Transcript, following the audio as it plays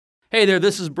Hey there,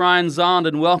 this is Brian Zond,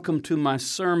 and welcome to my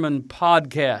sermon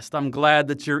podcast. I'm glad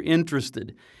that you're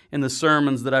interested in the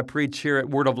sermons that I preach here at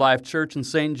Word of Life Church in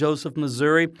St. Joseph,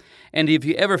 Missouri. And if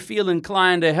you ever feel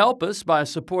inclined to help us by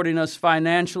supporting us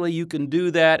financially, you can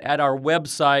do that at our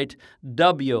website,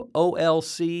 wolc.com.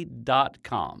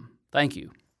 Thank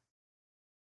you.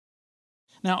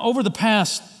 Now, over the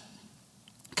past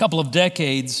couple of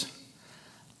decades,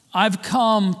 I've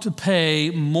come to pay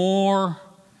more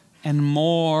and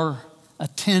more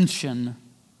attention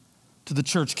to the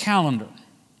church calendar.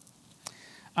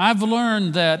 I've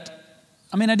learned that,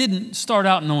 I didn't start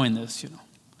out knowing this,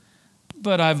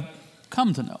 but I've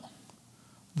come to know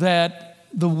that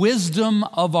the wisdom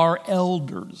of our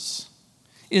elders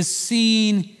is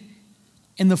seen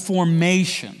in the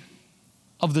formation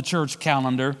of the church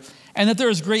calendar, and that there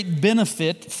is great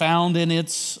benefit found in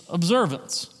its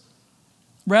observance.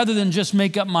 Rather than just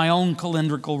make up my own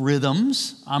calendrical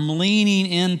rhythms, I'm leaning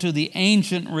into the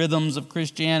ancient rhythms of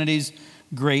Christianity's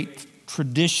great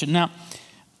tradition. Now,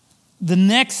 the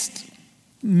next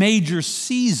major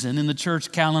season in the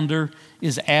church calendar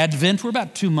is Advent. We're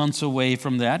about 2 months away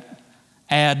from that.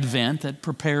 Advent, that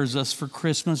prepares us for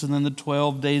Christmas, and then the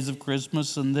 12 days of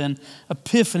Christmas, and then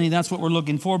Epiphany. That's what we're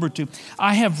looking forward to.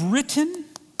 I have written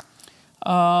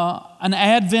an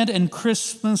Advent and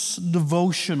Christmas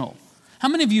devotional. How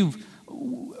many of you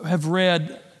have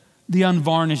read The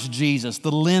Unvarnished Jesus,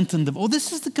 the Lenten?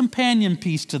 This is the companion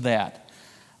piece to that.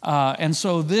 And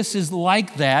so this is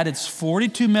like that. It's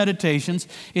 42 meditations.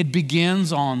 It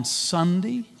begins on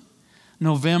Sunday,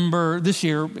 this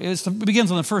year. It begins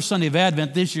on the first Sunday of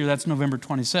Advent. This year, that's November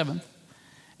 27th.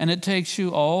 And it takes you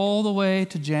all the way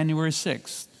to January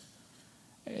 6th.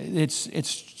 It's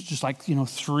just like,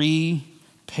 3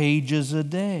 pages a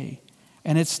day.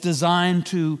 And it's designed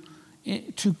to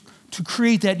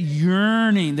create that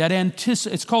yearning,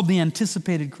 it's called the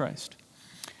anticipated Christ.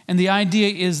 And the idea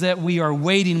is that we are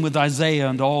waiting with Isaiah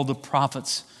and all the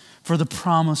prophets for the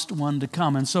promised one to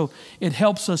come. And so it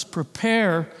helps us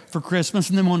prepare for Christmas.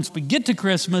 And then once we get to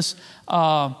Christmas,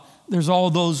 there's all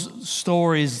those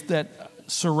stories that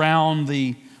surround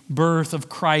the birth of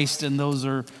Christ, and those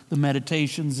are the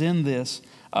meditations in this.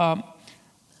 I'm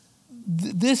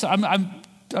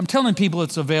telling people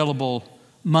it's available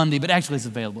Monday, but actually it's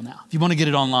available now. If you want to get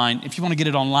it online,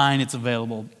 it's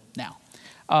available now.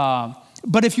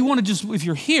 But if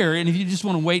you're here and if you just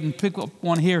want to wait and pick up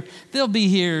one here, they'll be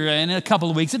here in a couple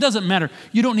of weeks. It doesn't matter.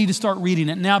 You don't need to start reading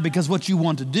it now, because what you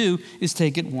want to do is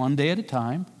take it one day at a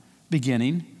time,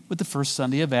 beginning with the first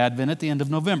Sunday of Advent at the end of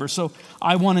November. So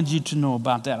I wanted you to know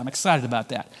about that. I'm excited about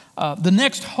that. The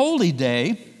next holy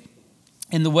day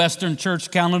in the Western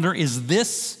church calendar is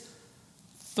this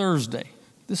Thursday.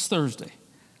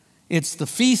 It's the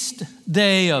feast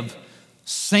day of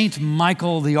Saint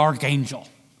Michael the Archangel.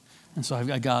 And so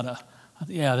I got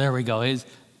there we go.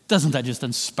 Doesn't that just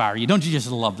inspire you? Don't you just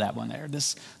love that one there?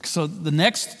 So the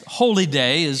next holy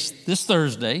day is this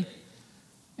Thursday,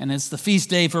 and it's the feast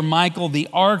day for Michael the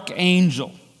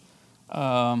Archangel.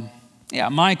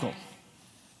 Michael,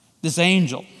 this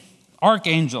angel,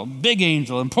 archangel, big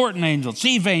angel, important angel,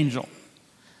 chief angel,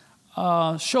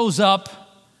 shows up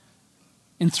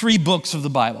in 3 books of the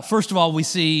Bible. First of all, we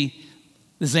see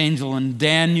this angel in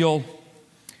Daniel,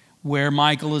 where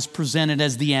Michael is presented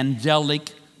as the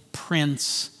angelic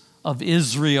prince of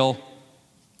Israel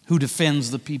who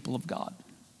defends the people of God.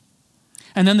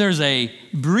 And then there's a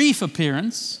brief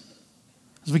appearance,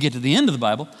 as we get to the end of the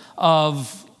Bible,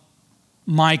 of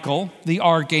Michael, the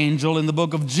archangel, in the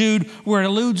book of Jude, where it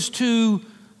alludes to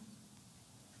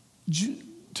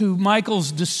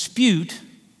Michael's dispute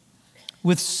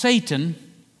with Satan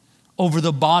over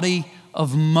the body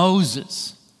of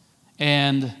Moses.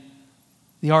 And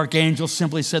the archangel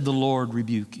simply said, "The Lord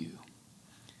rebuke you."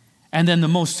 And then the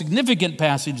most significant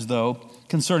passage, though,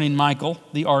 concerning Michael,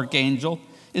 the archangel,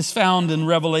 is found in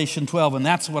Revelation 12, and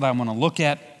that's what I want to look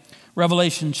at.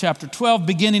 Revelation chapter 12,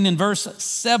 beginning in verse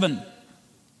 7.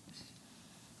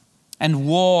 "And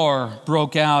war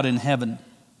broke out in heaven.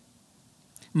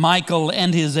 Michael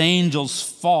and his angels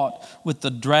fought with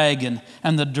the dragon,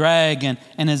 and the dragon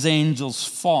and his angels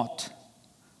fought,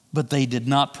 but they did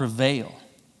not prevail.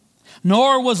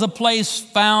 Nor was a place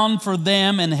found for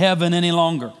them in heaven any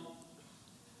longer.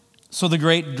 So the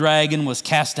great dragon was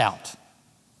cast out,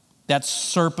 that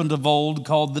serpent of old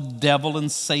called the devil and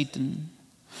Satan,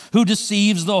 who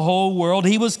deceives the whole world.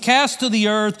 He was cast to the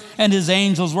earth, and his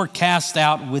angels were cast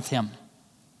out with him.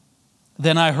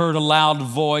 Then I heard a loud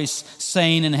voice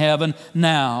saying in heaven,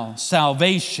 'Now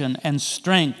salvation and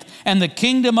strength and the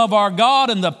kingdom of our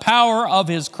God and the power of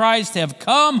his Christ have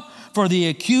come, for the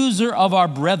accuser of our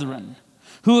brethren,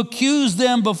 who accused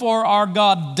them before our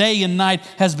God day and night,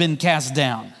 has been cast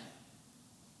down.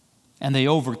 And they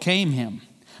overcame him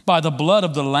by the blood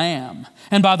of the Lamb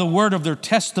and by the word of their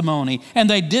testimony, and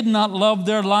they did not love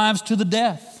their lives to the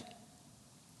death.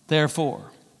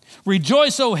 Therefore,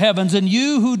 rejoice, O heavens, and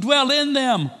you who dwell in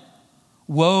them.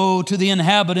 Woe to the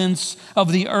inhabitants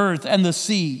of the earth and the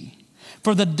sea,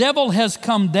 for the devil has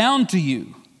come down to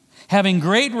you, having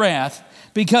great wrath,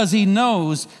 because he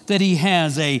knows that he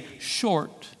has a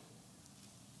short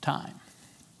time.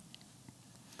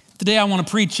 Today I want to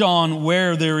preach on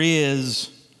where there is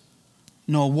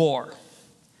no war.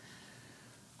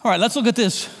 All right, let's look at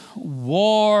this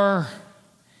war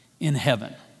in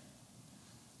heaven.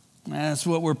 That's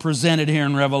what we're presented here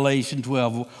in Revelation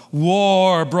 12.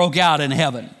 War broke out in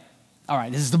heaven. All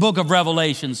right, this is the book of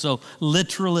Revelation, so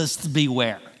literalists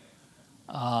beware.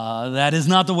 That is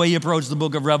not the way you approach the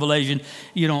book of Revelation.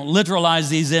 You don't literalize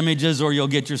these images or you'll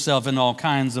get yourself in all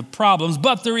kinds of problems.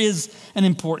 But there is an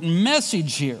important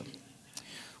message here.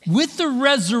 With the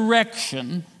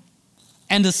resurrection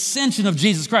and ascension of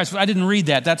Jesus Christ, I didn't read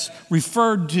that. That's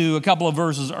referred to a couple of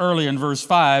verses earlier in verse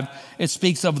 5. It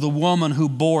speaks of the woman who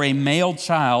bore a male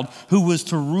child who was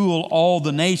to rule all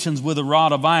the nations with a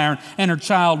rod of iron, and her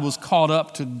child was caught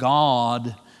up to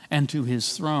God and to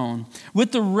his throne.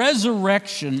 With the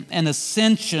resurrection and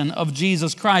ascension of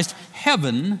Jesus Christ,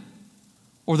 heaven,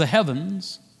 or the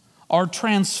heavens, are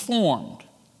transformed.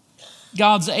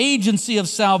 God's agency of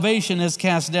salvation has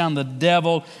cast down the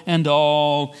devil and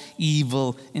all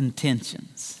evil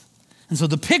intentions. And so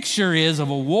the picture is of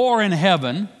a war in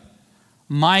heaven,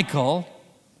 Michael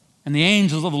and the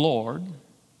angels of the Lord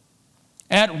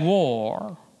at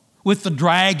war with the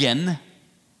dragon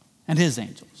and his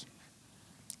angels.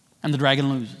 And the dragon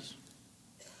loses.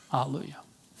 Hallelujah.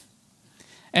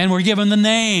 And we're given the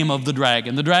name of the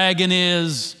dragon. The dragon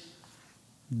is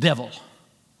devil.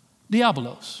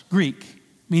 Diabolos, Greek,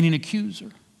 meaning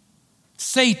accuser.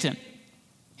 Satan,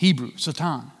 Hebrew,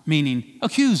 Satan, meaning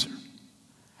accuser.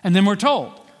 And then we're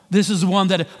told this is the one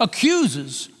that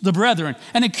accuses the brethren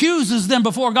and accuses them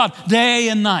before God day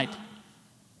and night.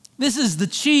 This is the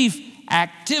chief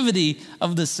activity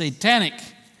of the satanic,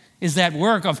 is that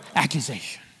work of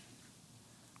accusation,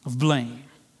 of blame,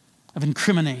 of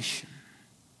incrimination,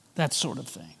 that sort of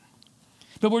thing.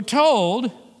 But we're told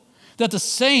that the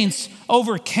saints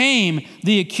overcame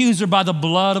the accuser by the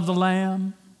blood of the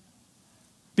Lamb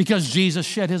because Jesus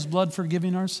shed his blood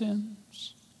forgiving our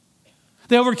sins.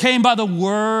 They overcame by the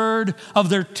word of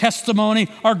their testimony.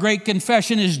 Our great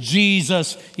confession is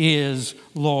Jesus is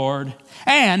Lord.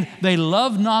 And they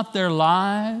loved not their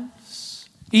lives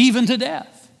even to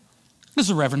death. This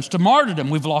is a reference to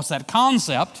martyrdom. We've lost that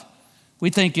concept.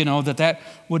 We think, that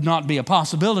would not be a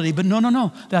possibility. But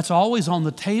no. That's always on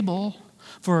the table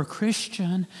for a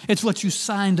Christian. It's what you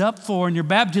signed up for in your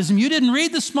baptism. You didn't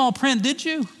read the small print, did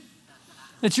you?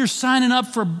 That you're signing up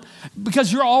for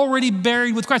because you're already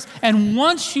buried with Christ. And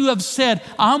once you have said,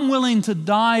 I'm willing to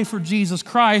die for Jesus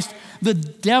Christ, the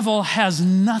devil has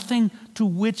nothing to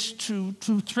which to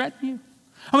threaten you.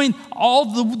 I mean,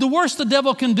 all the worst the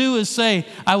devil can do is say,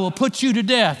 I will put you to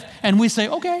death. And we say,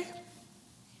 okay.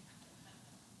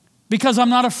 Because I'm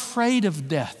not afraid of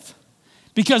death.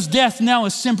 Because death now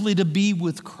is simply to be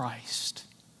with Christ.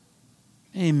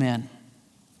 Amen.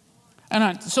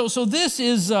 And so this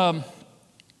is a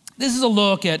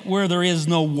look at where there is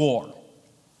no war.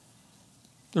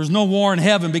 There's no war in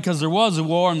heaven because there was a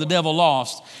war and the devil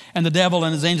lost. And the devil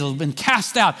and his angels have been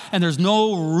cast out. And there's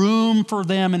no room for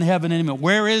them in heaven anymore.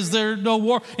 Where is there no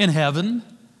war? In heaven,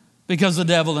 because the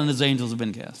devil and his angels have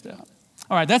been cast out.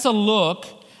 All right, that's a look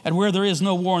at where there is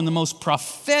no war in the most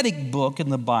prophetic book in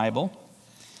the Bible.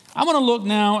 I want to look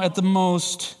now at the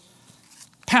most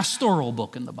pastoral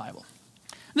book in the Bible.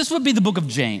 This would be the book of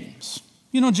James.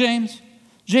 You know James?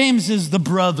 James is the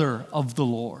brother of the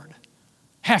Lord.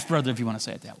 Half-brother, if you want to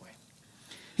say it that way.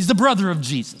 He's the brother of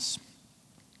Jesus.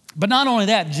 But not only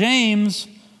that, James,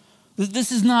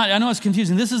 this is not, I know it's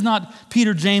confusing, this is not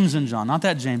Peter, James, and John, not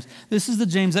that James. This is the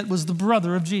James that was the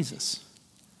brother of Jesus.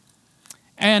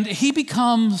 And he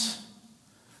becomes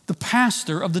the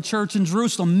pastor of the church in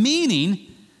Jerusalem, meaning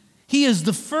he is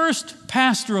the first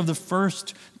pastor of the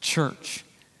first church.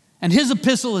 And his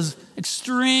epistle is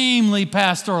extremely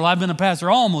pastoral. I've been a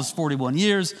pastor almost 41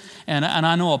 years, and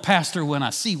I know a pastor when I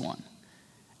see one.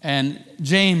 And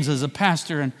James is a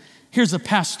pastor, and here's a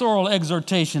pastoral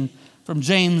exhortation from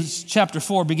James chapter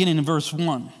 4, beginning in verse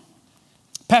 1.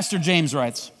 Pastor James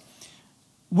writes,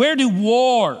 "Where do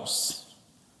wars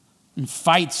and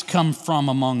fights come from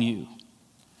among you?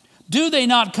 Do they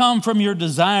not come from your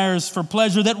desires for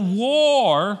pleasure that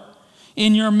war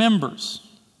in your members?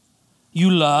 You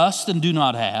lust and do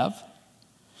not have.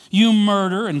 You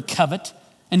murder and covet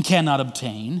and cannot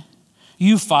obtain.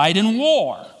 You fight and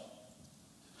war.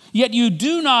 Yet you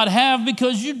do not have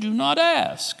because you do not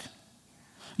ask.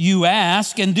 You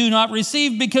ask and do not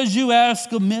receive because you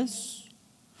ask amiss,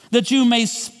 that you may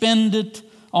spend it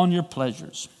on your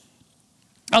pleasures.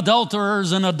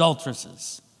 Adulterers and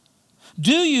adulteresses,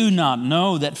 do you not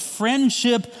know that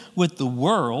friendship with the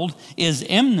world is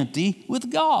enmity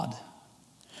with God?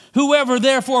 Whoever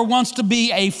therefore wants to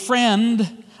be a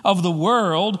friend of the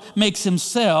world makes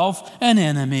himself an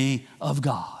enemy of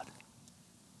God.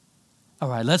 All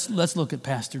right, let's look at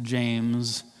Pastor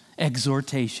James'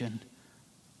 exhortation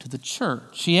to the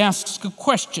church. He asks a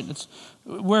question. It's,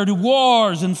 where do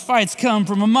wars and fights come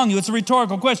from among you? It's a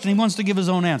rhetorical question. He wants to give his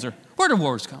own answer. Where do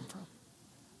wars come from?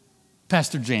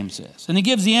 Pastor James says. And he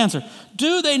gives the answer.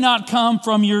 Do they not come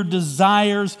from your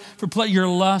desires for your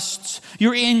lusts,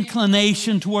 your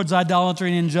inclination towards idolatry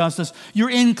and injustice,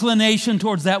 your inclination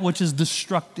towards that which is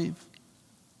destructive,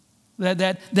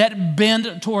 that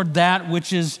bent toward that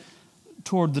which is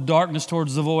toward the darkness,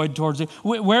 towards the void, towards it.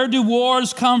 Where do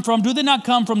wars come from? Do they not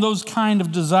come from those kind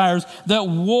of desires that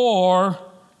war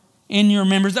in your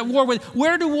members? That war with.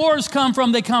 Where do wars come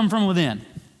from? They come from within.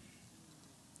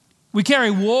 We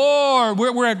carry war.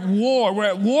 We're at war. We're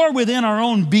at war within our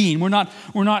own being. We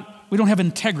don't have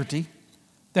integrity.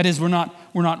 That is, we're not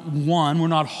one. We're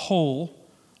not whole.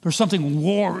 There's something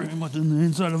warring within the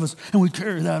inside of us, and we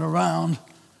carry that around,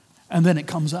 and then it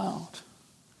comes out.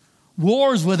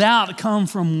 Wars without come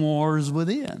from wars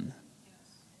within.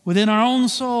 Within our own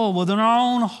soul, within our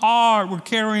own heart, we're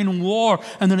carrying war,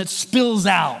 and then it spills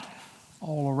out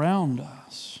all around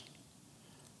us.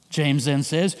 James then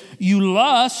says, you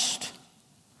lust.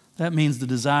 That means the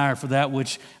desire for that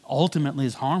which ultimately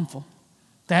is harmful.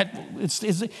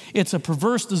 It's a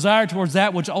perverse desire towards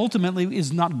that which ultimately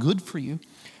is not good for you.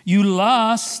 You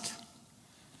lust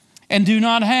and do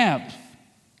not have.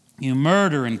 You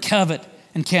murder and covet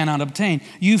and cannot obtain.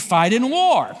 You fight in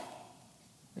war.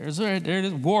 There it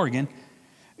is, war again.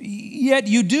 Yet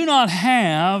you do not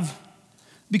have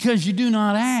because you do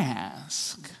not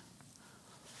ask.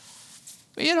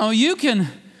 You know, you can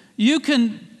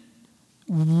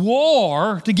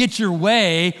war to get your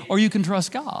way, or you can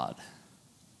trust God.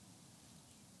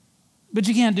 But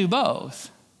you can't do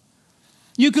both.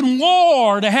 You can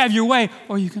war to have your way,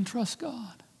 or you can trust God.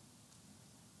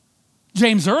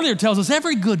 James earlier tells us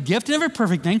every good gift and every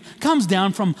perfect thing comes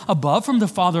down from above, from the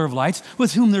Father of lights,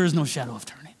 with whom there is no shadow of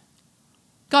turning.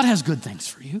 God has good things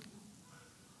for you.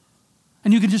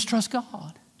 And you can just trust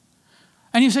God.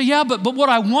 And you say, yeah, but what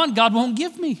I want, God won't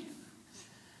give me.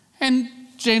 And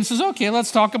James says, okay,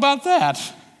 let's talk about that.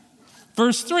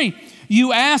 Verse 3,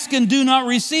 you ask and do not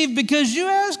receive because you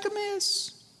ask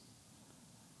amiss.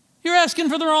 You're asking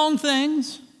for the wrong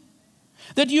things,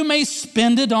 that you may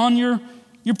spend it on your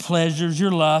pleasures,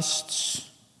 your lusts.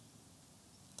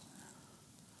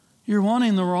 You're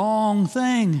wanting the wrong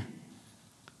thing,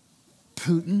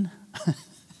 Putin.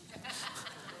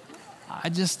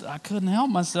 I couldn't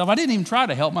help myself. I didn't even try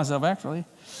to help myself, actually.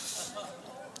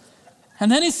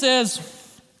 And then he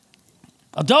says,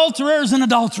 adulterers and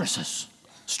adulteresses.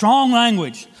 Strong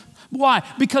language. Why?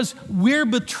 Because we're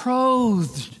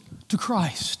betrothed to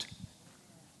Christ.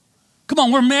 Come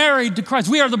on, we're married to Christ.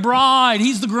 We are the bride.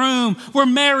 He's the groom. We're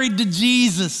married to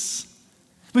Jesus.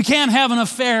 We can't have an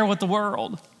affair with the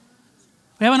world.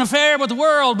 We have an affair with the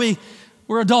world.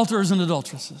 We're adulterers and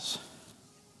adulteresses.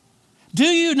 Do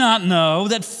you not know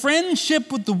that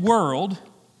friendship with the world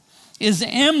is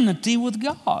enmity with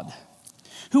God?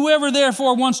 Whoever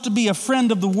therefore wants to be a friend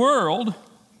of the world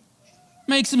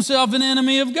makes himself an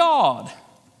enemy of God.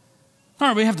 All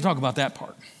right, we have to talk about that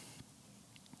part.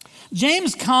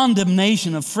 James'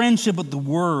 condemnation of friendship with the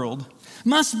world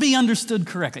must be understood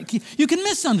correctly. You can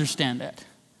misunderstand that,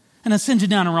 and it sends you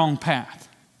down a wrong path.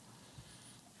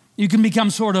 You can become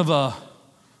sort of a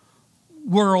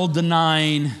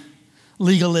world-denying,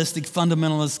 legalistic,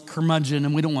 fundamentalist curmudgeon,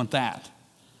 and we don't want that.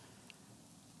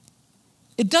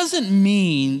 It doesn't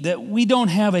mean that we don't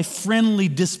have a friendly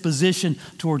disposition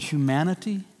toward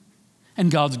humanity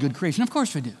and God's good creation. Of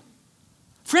course we do.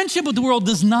 Friendship with the world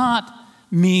does not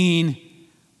mean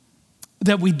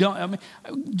that we don't.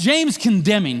 James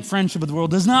condemning friendship with the world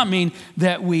does not mean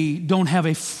that we don't have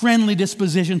a friendly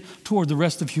disposition toward the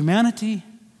rest of humanity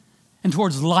and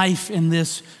towards life in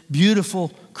this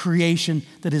beautiful creation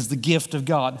that is the gift of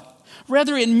God.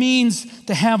 Rather, it means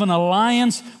to have an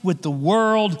alliance with the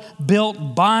world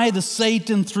built by the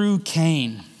Satan through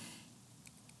Cain.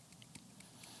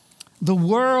 The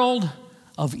world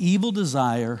of evil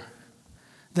desire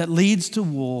that leads to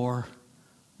war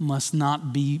must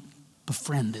not be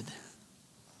befriended.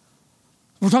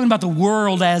 We're talking about the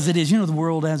world as it is. You know the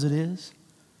world as it is?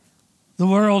 The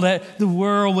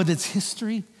world with its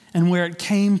history and where it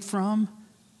came from.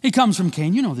 It comes from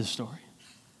Cain. You know this story.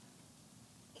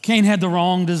 Cain had the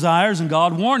wrong desires, and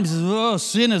God warned him. He says, oh,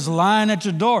 sin is lying at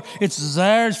your door. Its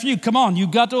desires for you. Come on,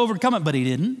 you've got to overcome it. But he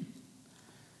didn't.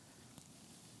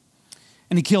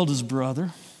 And he killed his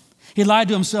brother. He lied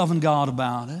to himself and God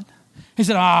about it. He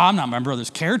said, I'm not my brother's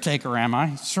caretaker, am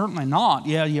I? Certainly not.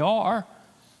 Yeah, you are.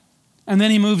 And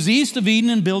then he moves east of Eden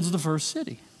and builds the first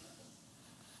city.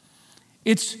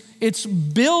 It's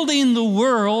building the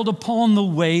world upon the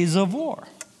ways of war.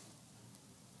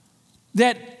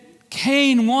 That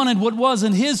Cain wanted what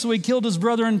wasn't his, so he killed his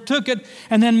brother and took it,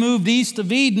 and then moved east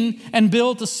of Eden and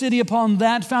built a city upon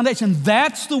that foundation.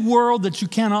 That's the world that you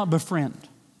cannot befriend.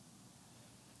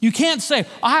 You can't say,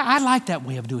 I like that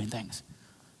way of doing things.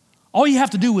 All you have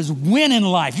to do is win in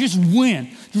life. Just win.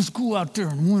 Just go out there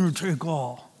and win or take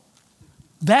all.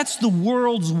 That's the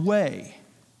world's way.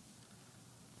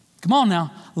 Come on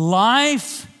now.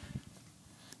 Life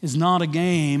is not a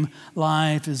game.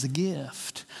 Life is a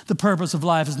gift. The purpose of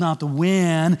life is not to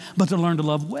win, but to learn to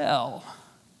love well.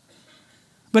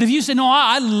 But if you say, no,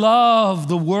 I love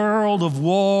the world of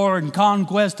war and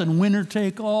conquest and winner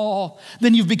take all,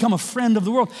 then you've become a friend of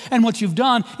the world. And what you've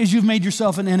done is you've made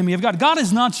yourself an enemy of God. God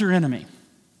is not your enemy.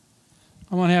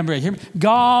 I want to have everybody hear me.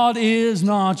 God is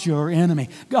not your enemy.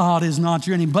 God is not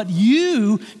your enemy. But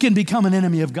you can become an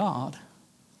enemy of God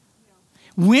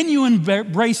when you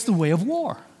embrace the way of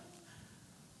war.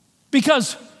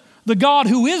 Because the God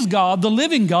who is God, the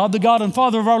living God, the God and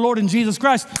Father of our Lord and Jesus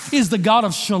Christ, is the God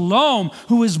of Shalom,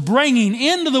 who is bringing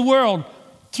into the world,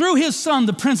 through his Son,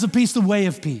 the Prince of Peace, the way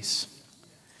of peace.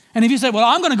 And if you say, well,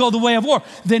 I'm going to go the way of war,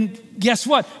 then guess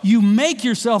what? You make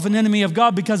yourself an enemy of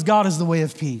God because God is the way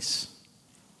of peace,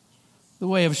 the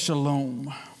way of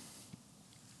Shalom.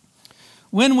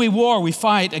 When we war, we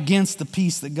fight against the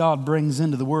peace that God brings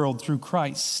into the world through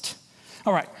Christ.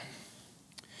 All right.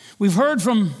 We've heard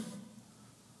from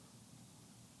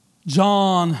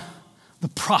John, the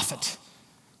prophet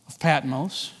of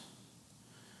Patmos.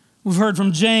 We've heard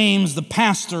from James, the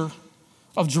pastor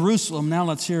of Jerusalem. Now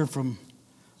let's hear from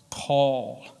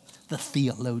Paul, the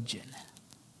theologian.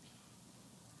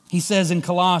 He says in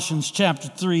Colossians chapter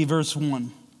 3, verse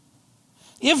 1,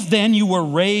 if then you were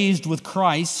raised with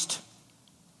Christ,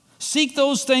 seek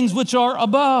those things which are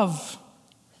above,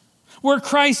 where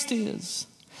Christ is,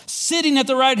 sitting at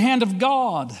the right hand of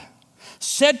God.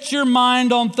 Set your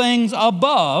mind on things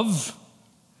above,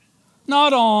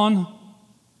 not on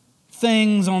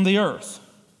things on the earth.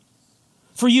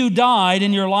 For you died,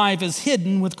 and your life is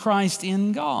hidden with Christ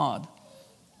in God.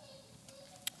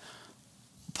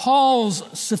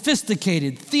 Paul's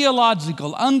sophisticated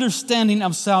theological understanding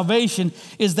of salvation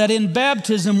is that in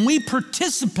baptism we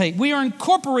participate, we are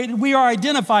incorporated, we are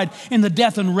identified in the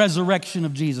death and resurrection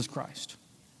of Jesus Christ.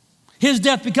 His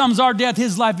death becomes our death,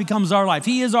 his life becomes our life.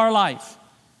 He is our life.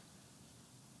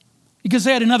 You can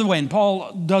say it another way, and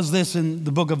Paul does this in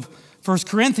the book of 1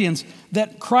 Corinthians,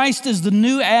 that Christ is the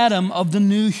new Adam of the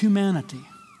new humanity.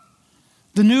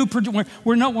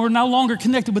 We're no longer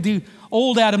connected with the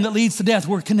old Adam that leads to death.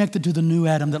 We're connected to the new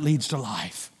Adam that leads to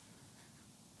life.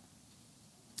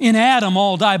 In Adam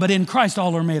all die, but in Christ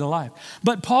all are made alive.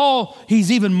 But Paul,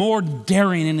 he's even more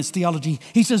daring in his theology.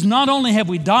 He says not only have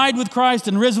we died with Christ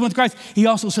and risen with Christ, he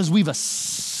also says we've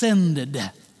ascended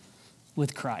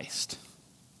with Christ.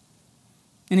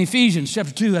 In Ephesians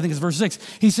chapter 2, I think it's verse 6,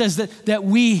 he says that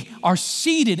we are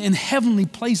seated in heavenly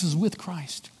places with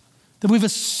Christ. That we've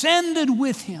ascended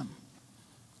with him.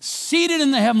 Seated in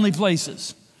the heavenly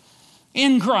places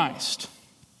in Christ.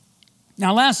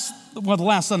 Now the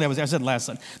last Sunday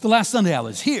I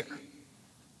was here.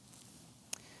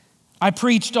 I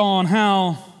preached on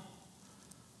how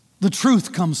the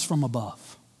truth comes from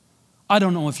above. I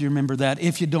don't know if you remember that.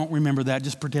 If you don't remember that,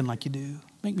 just pretend like you do.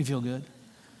 Make me feel good.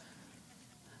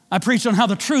 I preached on how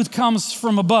the truth comes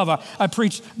from above. I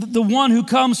preached the one who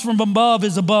comes from above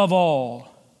is above all.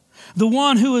 The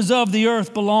one who is of the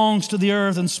earth belongs to the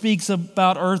earth and speaks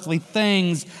about earthly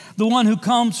things. The one who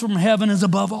comes from heaven is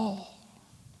above all.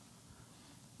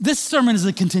 This sermon is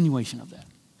a continuation of that.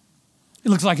 It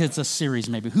looks like it's a series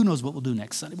maybe. Who knows what we'll do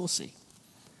next Sunday? We'll see.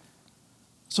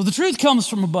 So the truth comes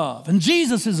from above, and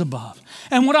Jesus is above.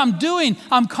 And what I'm doing,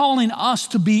 I'm calling us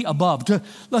to be above.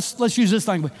 Let's use this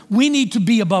language. We need to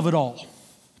be above it all.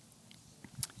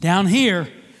 Down here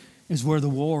is where the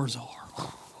wars are.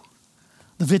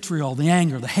 The vitriol, the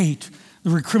anger, the hate, the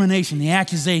recrimination, the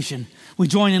accusation. We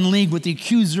join in league with the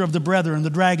accuser of the brethren, the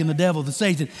dragon, the devil, the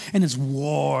Satan, and it's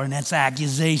war and that's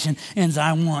accusation, and it's,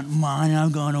 I want mine,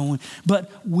 I'm going to win. But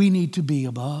we need to be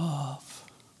above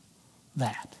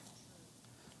that.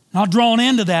 Not drawn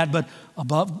into that, but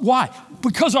above. Why?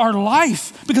 Because our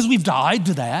life, because we've died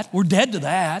to that. We're dead to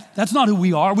that. That's not who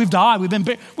we are. We've died.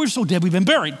 We're so dead, we've been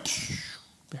buried.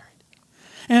 Buried.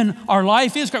 And our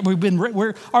life is Christ.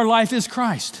 Our life is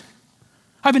Christ.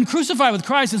 I've been crucified with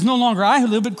Christ. It's no longer I who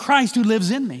live, but Christ who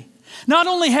lives in me. Not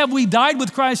only have we died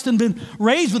with Christ and been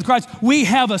raised with Christ, we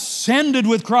have ascended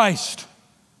with Christ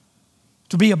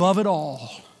to be above it all.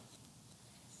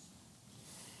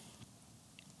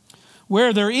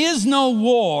 Where there is no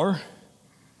war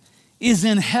is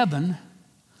in heaven,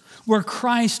 where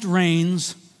Christ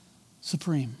reigns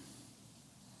supreme.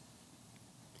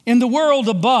 In the world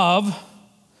above,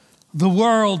 the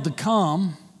world to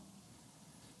come,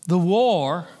 the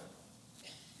war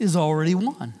is already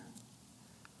won.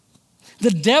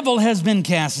 The devil has been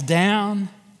cast down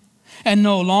and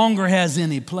no longer has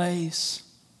any place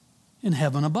in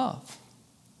heaven above.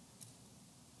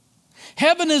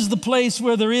 Heaven is the place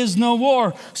where there is no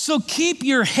war, so keep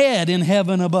your head in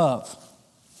heaven above.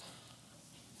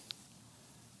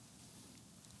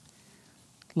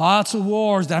 Lots of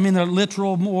wars. I mean, there are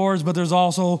literal wars, but there's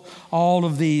also all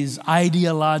of these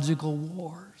ideological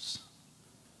wars,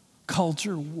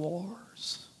 culture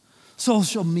wars,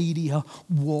 social media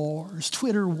wars,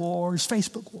 Twitter wars,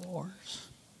 Facebook wars.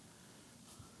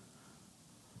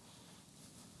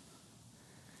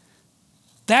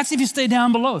 That's if you stay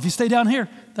down below. If you stay down here,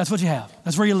 that's what you have.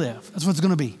 That's where you live. That's what it's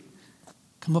going to be.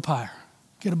 Come up higher.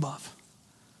 Get above.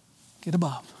 Get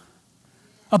above.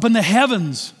 Up in the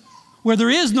heavens where there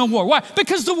is no war. Why?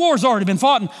 Because the war's already been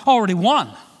fought and already won.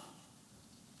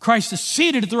 Christ is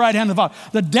seated at the right hand of the Father.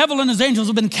 The devil and his angels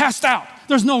have been cast out.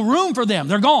 There's no room for them.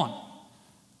 They're gone.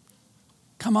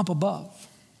 Come up above.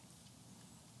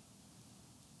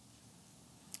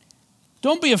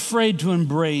 Don't be afraid to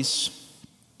embrace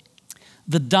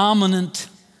the dominant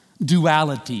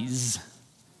dualities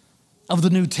of the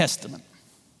New Testament.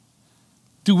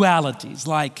 Dualities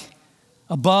like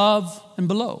above and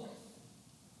below,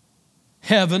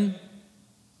 heaven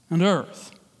and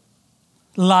earth,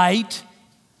 light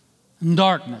and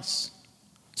darkness,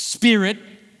 spirit,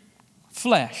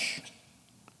 flesh.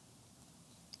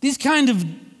 These kind of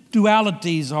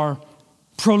dualities are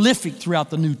prolific throughout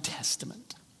the New Testament.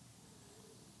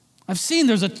 I've seen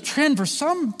there's a trend for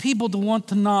some people to want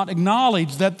to not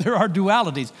acknowledge that there are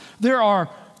dualities. There are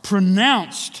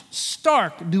pronounced,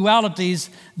 stark dualities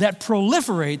that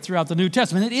proliferate throughout the New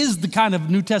Testament. It is the kind of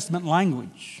New Testament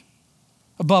language.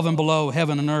 Above and below,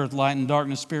 heaven and earth, light and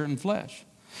darkness, spirit and flesh.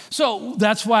 So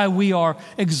that's why we are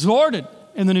exhorted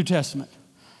in the New Testament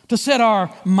to set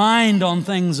our mind on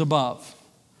things above,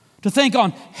 to think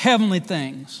on heavenly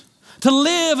things, to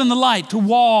live in the light, to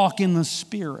walk in the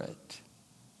Spirit.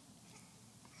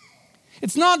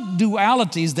 It's not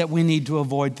dualities that we need to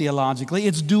avoid theologically.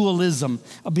 It's dualism.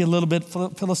 I'll be a little bit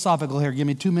philosophical here. Give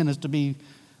me 2 minutes to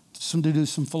do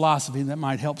some philosophy that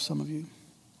might help some of you.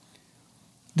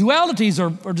 Dualities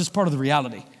are just part of the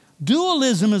reality.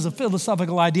 Dualism is a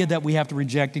philosophical idea that we have to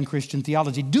reject in Christian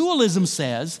theology. Dualism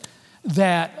says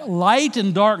that light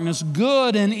and darkness,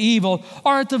 good and evil,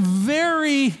 are at the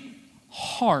very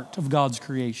heart of God's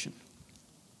creation.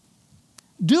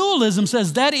 Dualism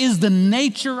says that is the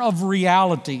nature of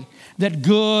reality, that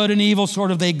good and evil sort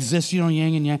of, they exist, yin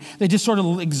and yang. They just sort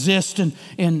of exist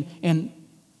in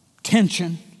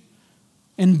tension,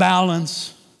 in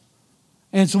balance,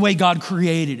 and it's the way God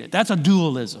created it. That's a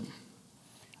dualism.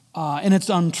 And it's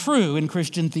untrue in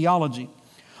Christian theology.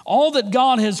 All that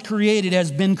God has created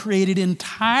has been created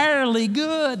entirely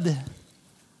good.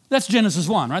 That's Genesis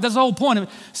 1, right? That's the whole point of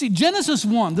it. See, Genesis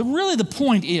 1, really the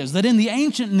point is that in the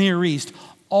ancient Near East,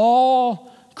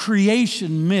 all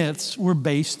creation myths were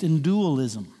based in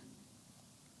dualism.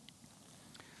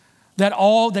 That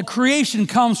creation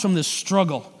comes from this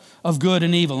struggle of good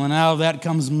and evil, and out of that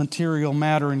comes material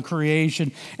matter and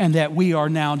creation, and that we are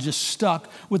now just stuck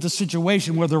with the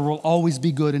situation where there will always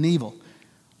be good and evil.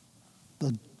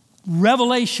 The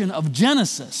revelation of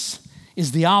Genesis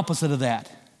is the opposite of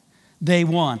that. Day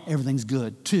 1, everything's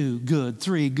good. 2, good.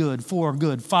 3, good. 4,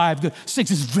 good. 5, good.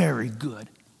 6 is very good.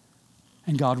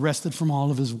 And God rested from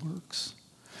all of his works.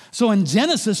 So in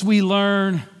Genesis, we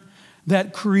learn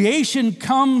that creation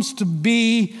comes to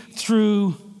be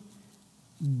through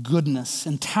goodness,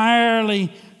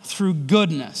 entirely through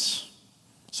goodness.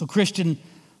 So Christian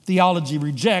theology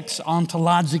rejects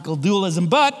ontological dualism,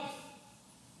 but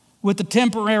with the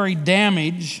temporary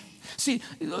damage. See,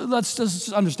 let's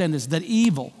just understand this, that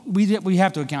evil, we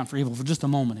have to account for evil for just a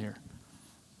moment here.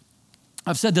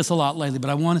 I've said this a lot lately, but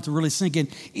I want it to really sink in.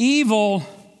 Evil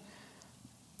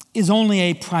is only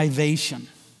a privation,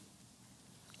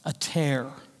 a tear,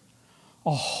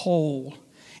 a hole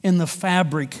in the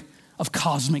fabric of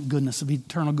cosmic goodness, of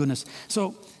eternal goodness.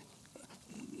 So,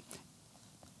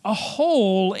 a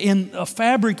hole in a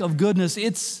fabric of goodness,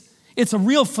 it's a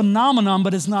real phenomenon,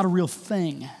 but it's not a real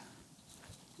thing.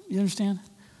 You understand?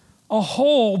 A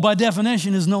hole, by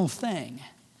definition, is no thing.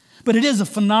 But it is a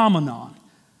phenomenon.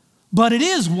 But it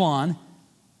is one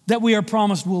that we are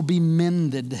promised will be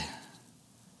mended.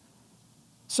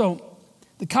 So,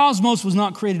 the cosmos was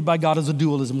not created by God as a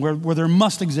dualism, where there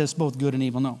must exist both good and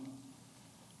evil. No.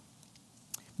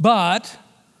 But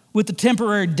with the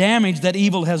temporary damage that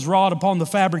evil has wrought upon the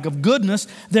fabric of goodness,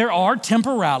 there are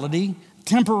temporary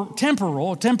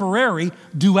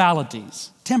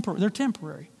dualities. They're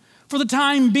temporary. For the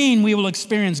time being, we will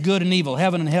experience good and evil,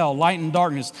 heaven and hell, light and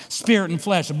darkness, spirit and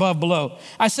flesh, above, below.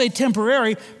 I say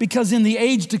temporary because in the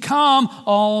age to come,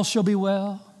 all shall be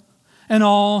well, and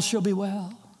all shall be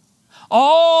well.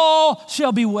 All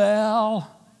shall be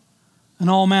well, and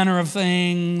all manner of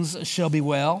things shall be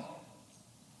well.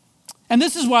 And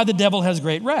this is why the devil has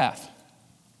great wrath.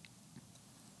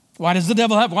 Why is the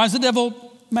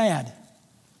devil mad?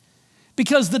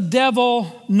 Because the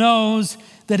devil knows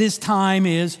that his time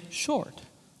is short.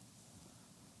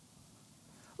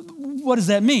 What does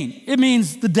that mean? It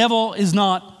means the devil is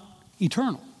not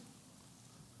eternal.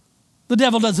 The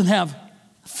devil doesn't have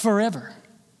forever.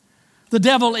 The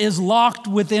devil is locked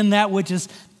within that which is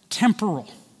temporal,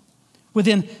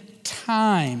 within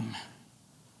time,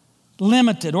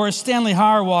 limited. Or as Stanley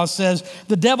Hauerwas says,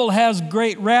 the devil has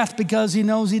great wrath because he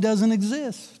knows he doesn't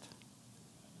exist.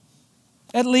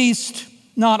 At least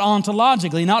not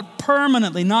ontologically, not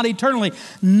permanently, not eternally.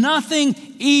 Nothing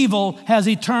evil has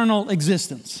eternal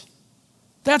existence.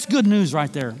 That's good news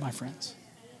right there, my friends.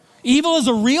 Evil is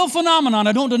a real phenomenon,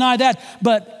 I don't deny that,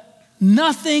 but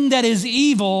nothing that is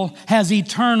evil has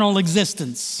eternal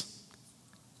existence.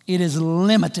 It is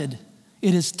limited.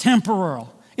 It is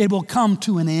temporal. It will come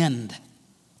to an end.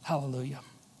 Hallelujah.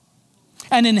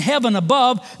 And in heaven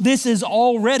above, this is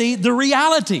already the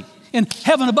reality. In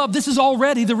heaven above, this is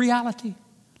already the reality.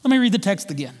 Let me read the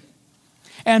text again.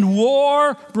 And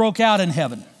war broke out in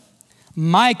heaven.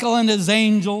 Michael and his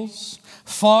angels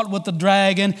fought with the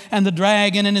dragon, and the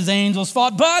dragon and his angels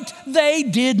fought, but they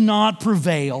did not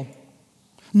prevail.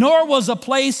 Nor was a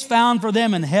place found for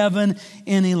them in heaven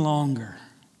any longer.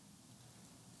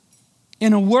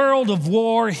 In a world of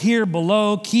war here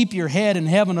below, keep your head in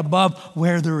heaven above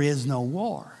where there is no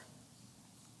war.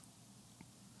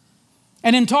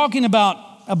 And in talking about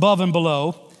above and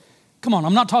below, come on,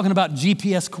 I'm not talking about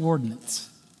GPS coordinates.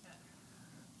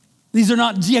 These are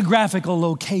not geographical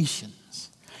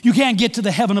locations. You can't get to the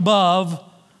heaven above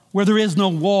where there is no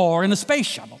war in a space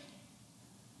shuttle.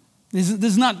 This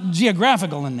is not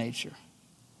geographical in nature.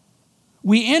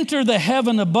 We enter the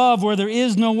heaven above where there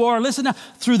is no war. Listen now,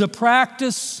 through the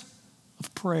practice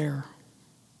of prayer.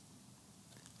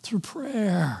 Through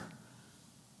prayer,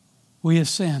 we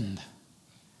ascend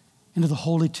into the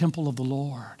holy temple of the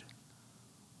Lord,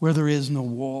 where there is no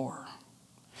war.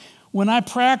 When I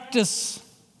practice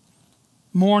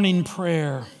morning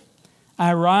prayer,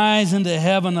 I rise into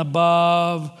heaven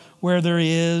above where there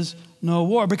is no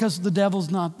war, because the devil's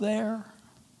not there.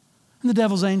 And the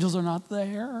devil's angels are not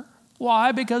there.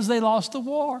 Why? Because they lost the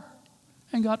war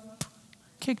and got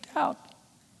kicked out.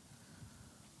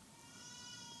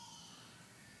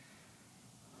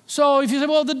 So if you say,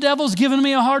 well, the devil's giving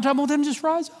me a hard time, well, then just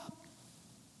rise up.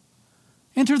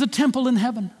 Enter the temple in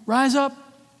heaven. Rise up.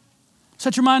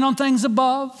 Set your mind on things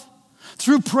above.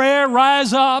 Through prayer,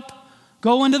 rise up.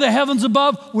 Go into the heavens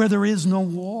above where there is no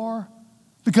war,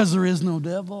 because there is no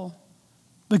devil,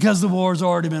 because the war's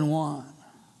already been won.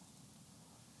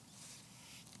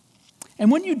 And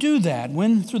when you do that,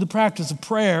 when through the practice of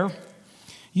prayer,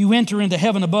 you enter into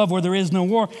heaven above where there is no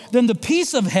war, then the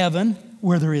peace of heaven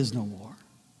where there is no war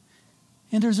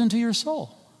enters into your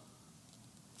soul.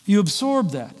 You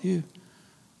absorb that. You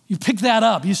pick that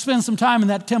up. You spend some time in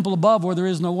that temple above where there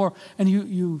is no war, and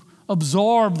you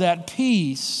absorb that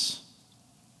peace.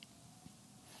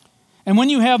 And when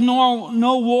you have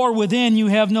no war within, you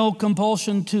have no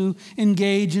compulsion to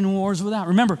engage in wars without.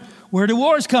 Remember, where do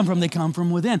wars come from? They come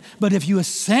from within. But if you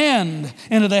ascend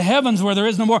into the heavens where there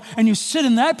is no war, and you sit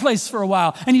in that place for a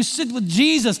while, and you sit with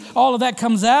Jesus, all of that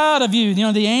comes out of you. You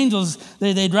know, the angels,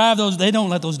 they drive those, they don't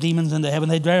let those demons into heaven.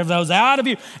 They drive those out of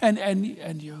you, and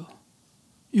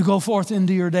You go forth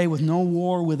into your day with no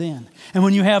war within. And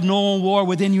when you have no war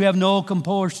within, you have no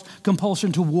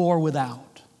compulsion to war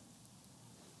without.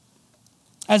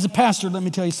 As a pastor, let me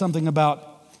tell you something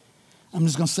about, I'm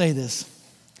just going to say this,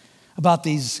 about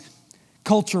these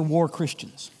culture war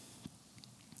Christians.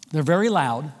 They're very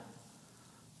loud.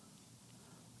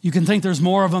 You can think there's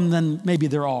more of them than maybe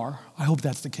there are. I hope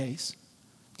that's the case.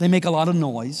 They make a lot of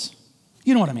noise.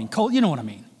 You know what I mean. You know what I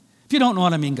mean. If you don't know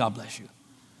what I mean, God bless you.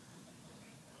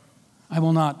 I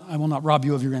will not rob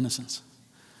you of your innocence.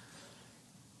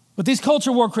 But these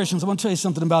culture war Christians, I want to tell you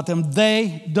something about them.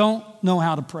 They don't know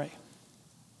how to pray.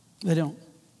 They don't.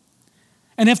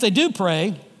 And if they do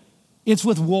pray, it's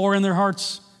with war in their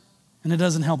hearts, and it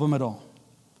doesn't help them at all.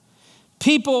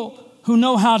 People who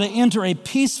know how to enter a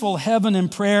peaceful heaven in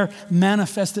prayer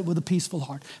manifest it with a peaceful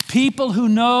heart. People who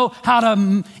know how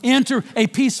to enter a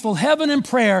peaceful heaven in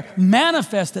prayer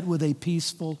manifest it with a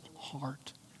peaceful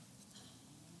heart.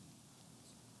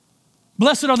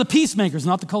 Blessed are the peacemakers,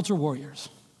 not the culture warriors.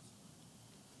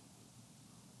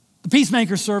 The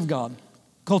peacemakers serve God.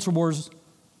 Culture warriors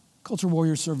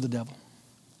serve the devil.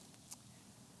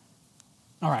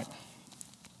 All right.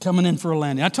 Coming in for a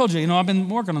landing. I told you, I've been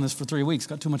working on this for 3 weeks.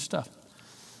 Got too much stuff.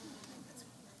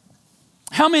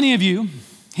 How many of you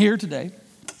here today,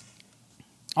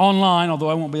 online, although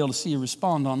I won't be able to see you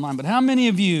respond online, but how many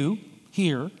of you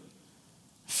here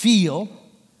feel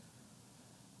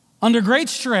under great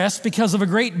stress because of a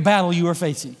great battle you are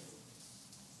facing?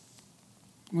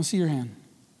 I want to see your hand.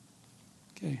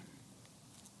 Okay.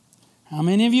 How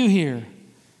many of you here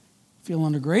feel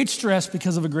under great stress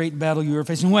because of a great battle you are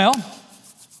facing? Well,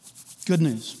 good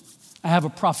news. I have a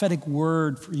prophetic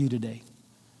word for you today.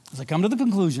 As I come to the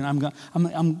conclusion,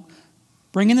 I'm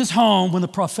bringing this home with a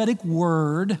prophetic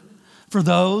word for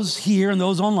those here and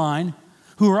those online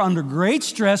who are under great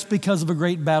stress because of a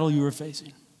great battle you are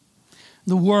facing.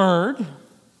 The word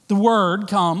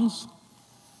comes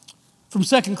from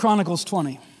 2 Chronicles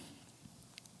 20.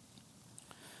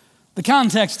 The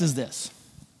context is this.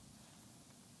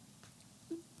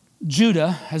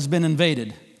 Judah has been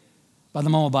invaded by the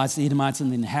Moabites, the Edomites,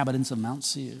 and the inhabitants of Mount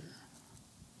Seir.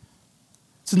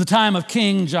 It's in the time of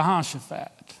King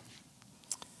Jehoshaphat.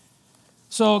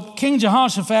 So King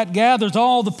Jehoshaphat gathers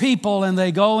all the people and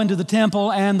they go into the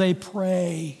temple and they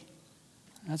pray.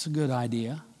 That's a good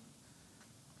idea.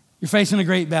 You're facing a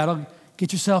great battle.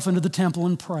 Get yourself into the temple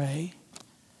and pray.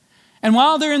 And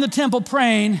while they're in the temple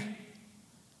praying,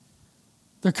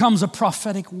 there comes a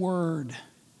prophetic word.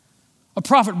 A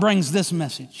prophet brings this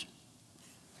message.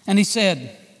 And he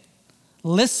said,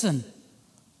 listen,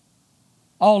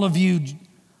 all of you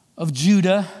of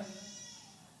Judah,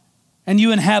 and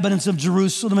you inhabitants of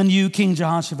Jerusalem, and you, King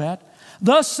Jehoshaphat,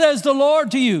 thus says the Lord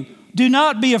to you, do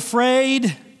not be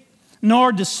afraid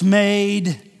nor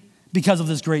dismayed because of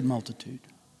this great multitude.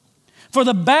 For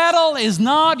the battle is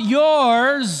not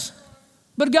yours,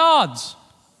 but God's.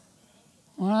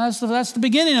 Well, that's the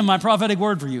beginning of my prophetic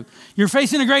word for you. You're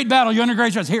facing a great battle. You're under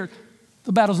great stress. Here,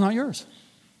 the battle's not yours.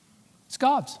 It's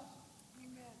God's.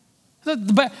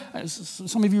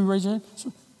 Some of you raise your hand.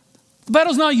 The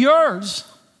battle's not yours.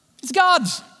 It's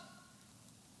God's.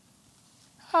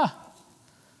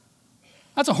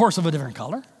 That's a horse of a different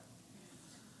color.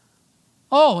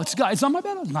 Oh, it's God. It's not my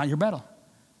battle. It's not your battle.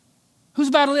 Whose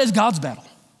battle is? God's battle.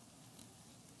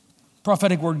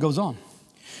 Prophetic word goes on.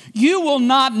 You will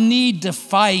not need to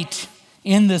fight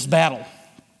in this battle.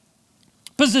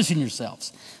 Position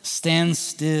yourselves. Stand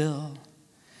still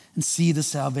and see the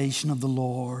salvation of the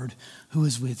Lord who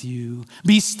is with you.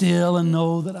 Be still and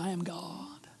know that I am God.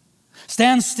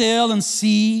 Stand still and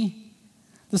see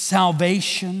the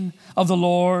salvation of the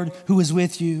Lord who is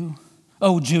with you,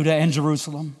 O Judah and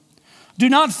Jerusalem. Do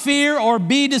not fear or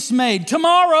be dismayed.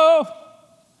 Tomorrow,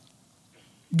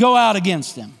 go out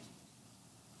against them,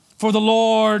 for the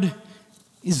Lord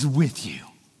is with you.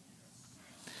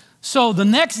 So the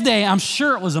next day, I'm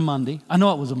sure it was a Monday. I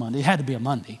know it was a Monday. It had to be a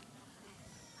Monday.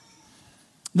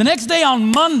 The next day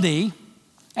on Monday,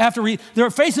 after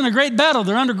they're facing a great battle,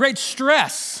 they're under great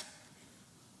stress.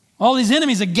 All these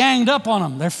enemies are ganged up on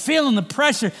them. They're feeling the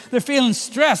pressure. They're feeling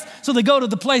stressed. So they go to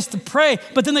the place to pray,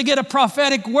 but then they get a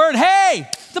prophetic word. Hey,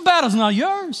 the battle's not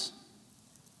yours.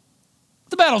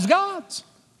 The battle's God's.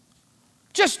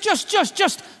 Just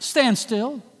stand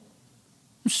still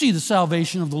and see the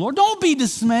salvation of the Lord. Don't be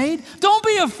dismayed. Don't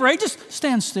be afraid. Just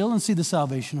stand still and see the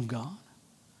salvation of God.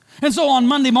 And so on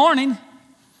Monday morning,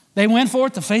 they went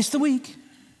forth to face the weak.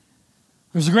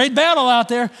 There's a great battle out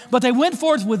there, but they went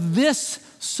forth with this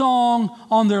song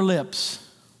on their lips.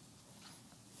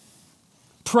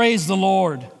 Praise the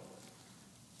Lord,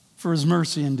 for his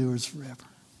mercy endures forever.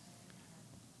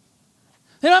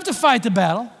 They don't have to fight the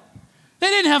battle. They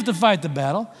didn't have to fight the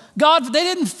battle. They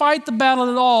didn't fight the battle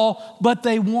at all, but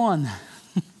they won.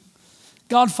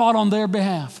 God fought on their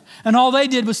behalf. And all they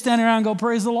did was stand around and go,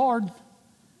 praise the Lord.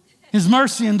 His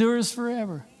mercy endures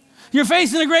forever. You're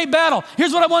facing a great battle.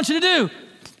 Here's what I want you to do.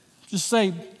 Just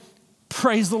say,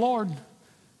 praise the Lord.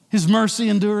 His mercy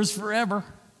endures forever.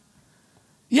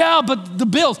 Yeah, but the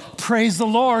bills, praise the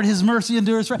Lord, His mercy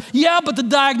endures forever. Yeah, but the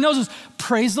diagnosis,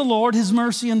 praise the Lord, His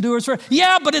mercy endures forever.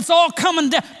 Yeah, but it's all coming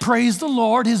down. Praise the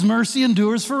Lord, His mercy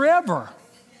endures forever.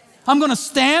 I'm going to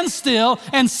stand still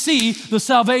and see the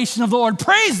salvation of the Lord.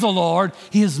 Praise the Lord,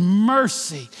 His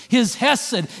mercy, His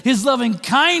hesed, His loving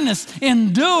kindness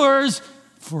endures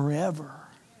forever.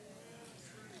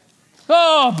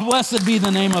 Oh, blessed be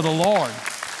the name of the Lord.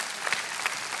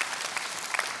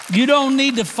 You don't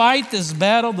need to fight this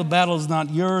battle. The battle is not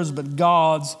yours, but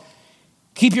God's.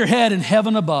 Keep your head in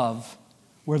heaven above,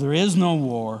 where there is no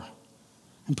war,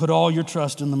 and put all your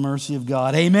trust in the mercy of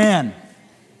God. Amen.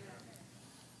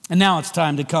 And now it's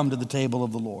time to come to the table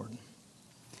of the Lord.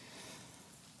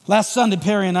 Last Sunday,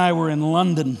 Perry and I were in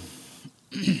London.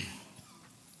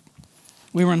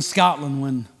 We were in Scotland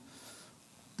when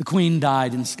the Queen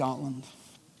died in Scotland.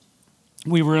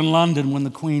 We were in London when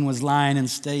the Queen was lying in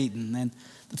state, and then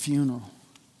the funeral.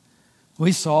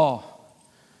 We saw,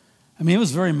 it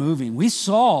was very moving. We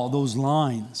saw those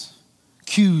lines,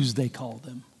 queues they called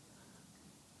them.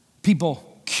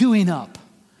 People queuing up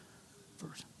for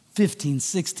 15,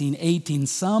 16, 18,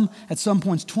 some at some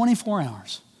points 24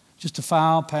 hours just to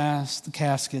file past the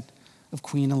casket of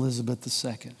Queen Elizabeth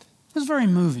II. It was very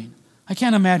moving. I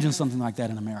can't imagine something like that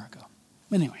in America.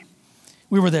 Anyway,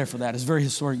 we were there for that. It's a very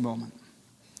historic moment.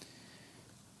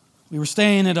 We were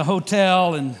staying at a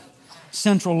hotel in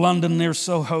central London near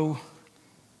Soho.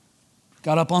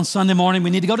 Got up on Sunday morning. We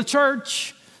need to go to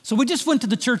church. So we just went to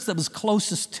the church that was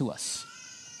closest to us.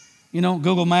 You know,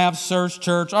 Google Maps, search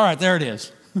church. All right, there it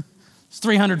is. It's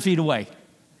 300 feet away.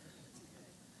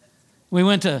 We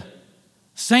went to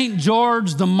St.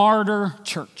 George the Martyr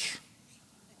Church.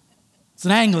 It's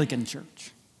an Anglican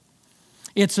church.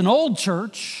 It's an old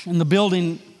church, and the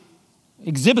building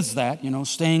exhibits that,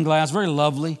 stained glass, very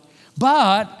lovely.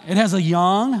 But it has a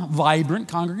young, vibrant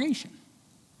congregation.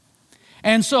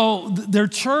 And so their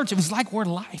church, it was like Word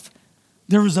of Life.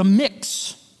 There was a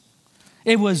mix.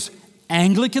 It was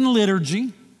Anglican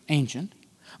liturgy, ancient,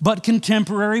 but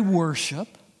contemporary worship.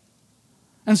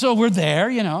 And so we're there,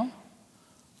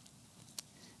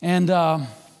 And there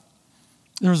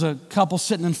was a couple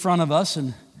sitting in front of us,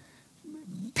 and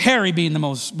Perry being the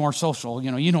more social,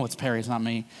 you know it's Perry, it's not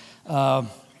me.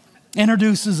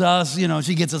 Introduces us,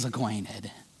 she gets us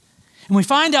acquainted. And we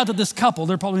find out that this couple,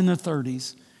 they're probably in their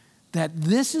 30s, that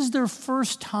this is their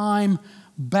first time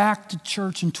back to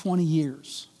church in 20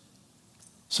 years.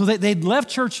 So they'd left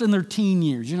church in their teen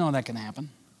years. You know that can happen.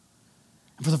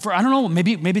 And I don't know,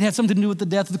 maybe it had something to do with the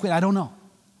death of the Queen. I don't know.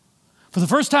 For the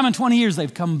first time in 20 years,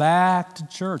 they've come back to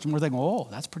church. And we're thinking, oh,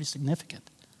 that's pretty significant.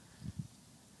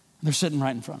 And they're sitting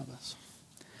right in front of us.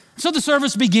 So the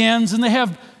service begins, and they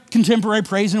have contemporary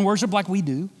praise and worship like we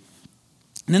do.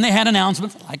 And then they had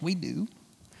announcements like we do.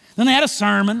 Then they had a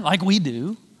sermon like we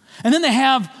do. And then they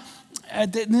have,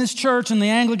 in this church, in the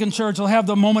Anglican church, they'll have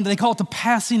the moment, they call it the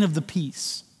passing of the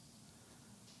peace.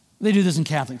 They do this in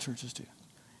Catholic churches too.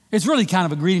 It's really kind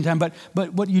of a greeting time, but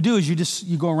what you do is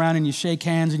you go around and you shake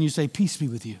hands and you say, peace be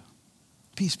with you.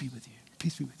 Peace be with you.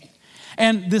 Peace be with you.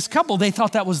 And this couple, they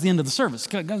thought that was the end of the service.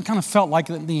 It kind of felt like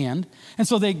the end. And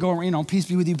so they go, peace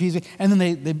be with you, peace be with you. And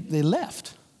then they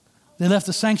left. They left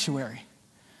the sanctuary.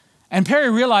 And Perry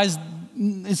realized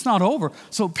it's not over.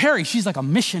 So Perry, she's like a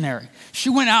missionary. She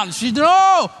went out and she,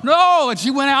 no. And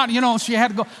she went out, she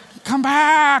had to go, come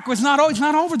back. It's not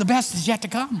over. The best is yet to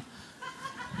come.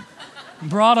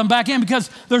 Brought them back in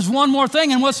because there's one more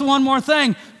thing. And what's the one more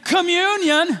thing?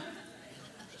 Communion.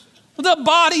 The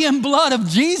body and blood of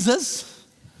Jesus,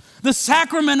 the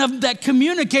sacrament that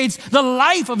communicates the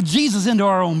life of Jesus into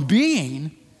our own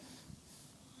being.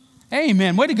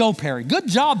 Amen. Way to go, Perry. Good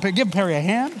job, Perry. Give Perry a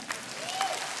hand.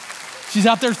 She's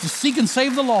out there to seek and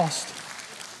save the lost.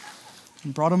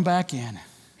 And brought them back in.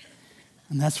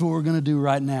 And that's what we're going to do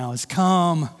right now is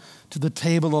come to the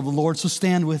table of the Lord. So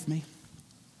stand with me.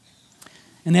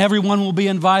 And everyone will be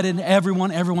invited.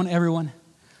 Everyone.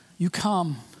 You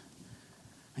come.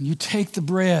 And you take the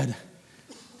bread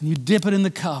and you dip it in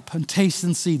the cup and taste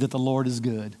and see that the Lord is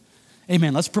good.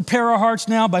 Amen. Let's prepare our hearts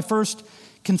now by first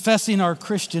confessing our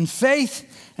Christian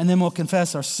faith, and then we'll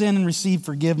confess our sin and receive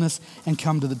forgiveness and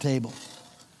come to the table.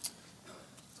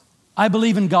 I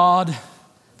believe in God,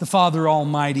 the Father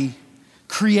Almighty,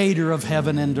 creator of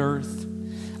heaven and earth.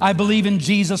 I believe in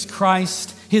Jesus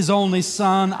Christ, His only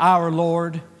Son, our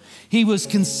Lord. He was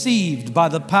conceived by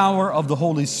the power of the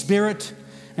Holy Spirit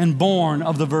and born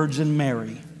of the Virgin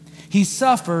Mary. He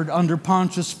suffered under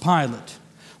Pontius Pilate,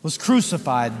 was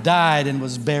crucified, died, and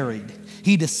was buried.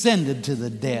 He descended to the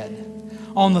dead.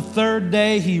 On the third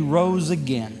day, He rose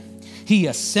again. He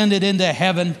ascended into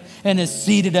heaven and is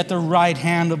seated at the right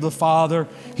hand of the Father.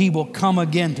 He will come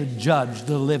again to judge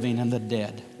the living and the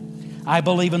dead. I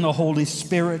believe in the Holy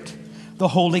Spirit, the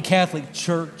Holy Catholic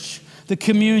Church, the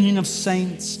communion of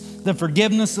saints, the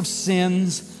forgiveness of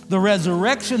sins, the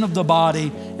resurrection of the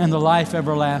body, and the life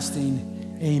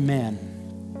everlasting.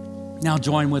 Amen. Now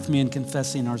join with me in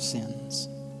confessing our sins.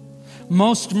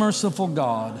 Most merciful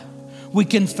God, we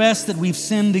confess that we've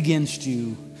sinned against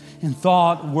you in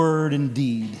thought, word, and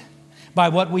deed, by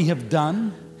what we have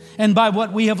done and by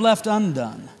what we have left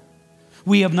undone.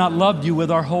 We have not loved you with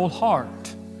our whole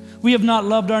heart. We have not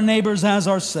loved our neighbors as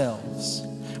ourselves.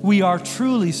 We are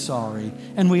truly sorry,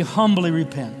 and we humbly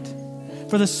repent.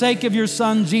 For the sake of your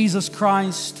Son, Jesus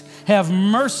Christ, have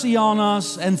mercy on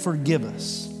us and forgive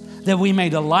us, that we may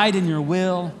delight in your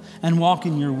will and walk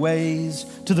in your ways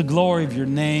to the glory of your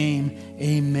name.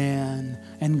 Amen.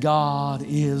 And God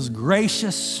is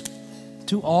gracious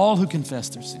to all who confess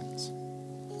their sins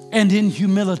and in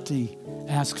humility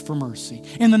ask for mercy.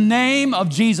 In the name of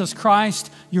Jesus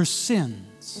Christ, your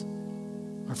sins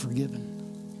are forgiven.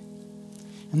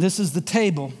 And this is the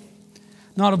table,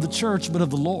 not of the church, but of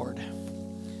the Lord.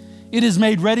 It is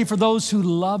made ready for those who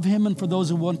love Him and for those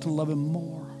who want to love Him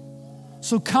more.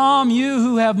 So come, you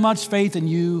who have much faith and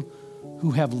you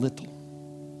who have little.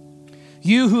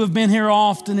 You who have been here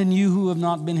often and you who have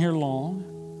not been here long.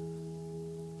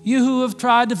 You who have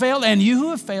tried to fail and you who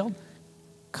have failed.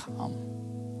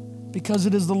 Come, because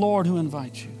it is the Lord who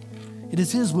invites you. It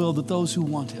is His will that those who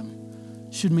want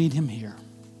Him should meet Him here.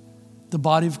 The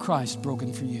body of Christ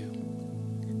broken for you.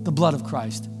 The blood of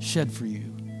Christ shed for you.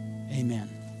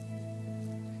 Amen.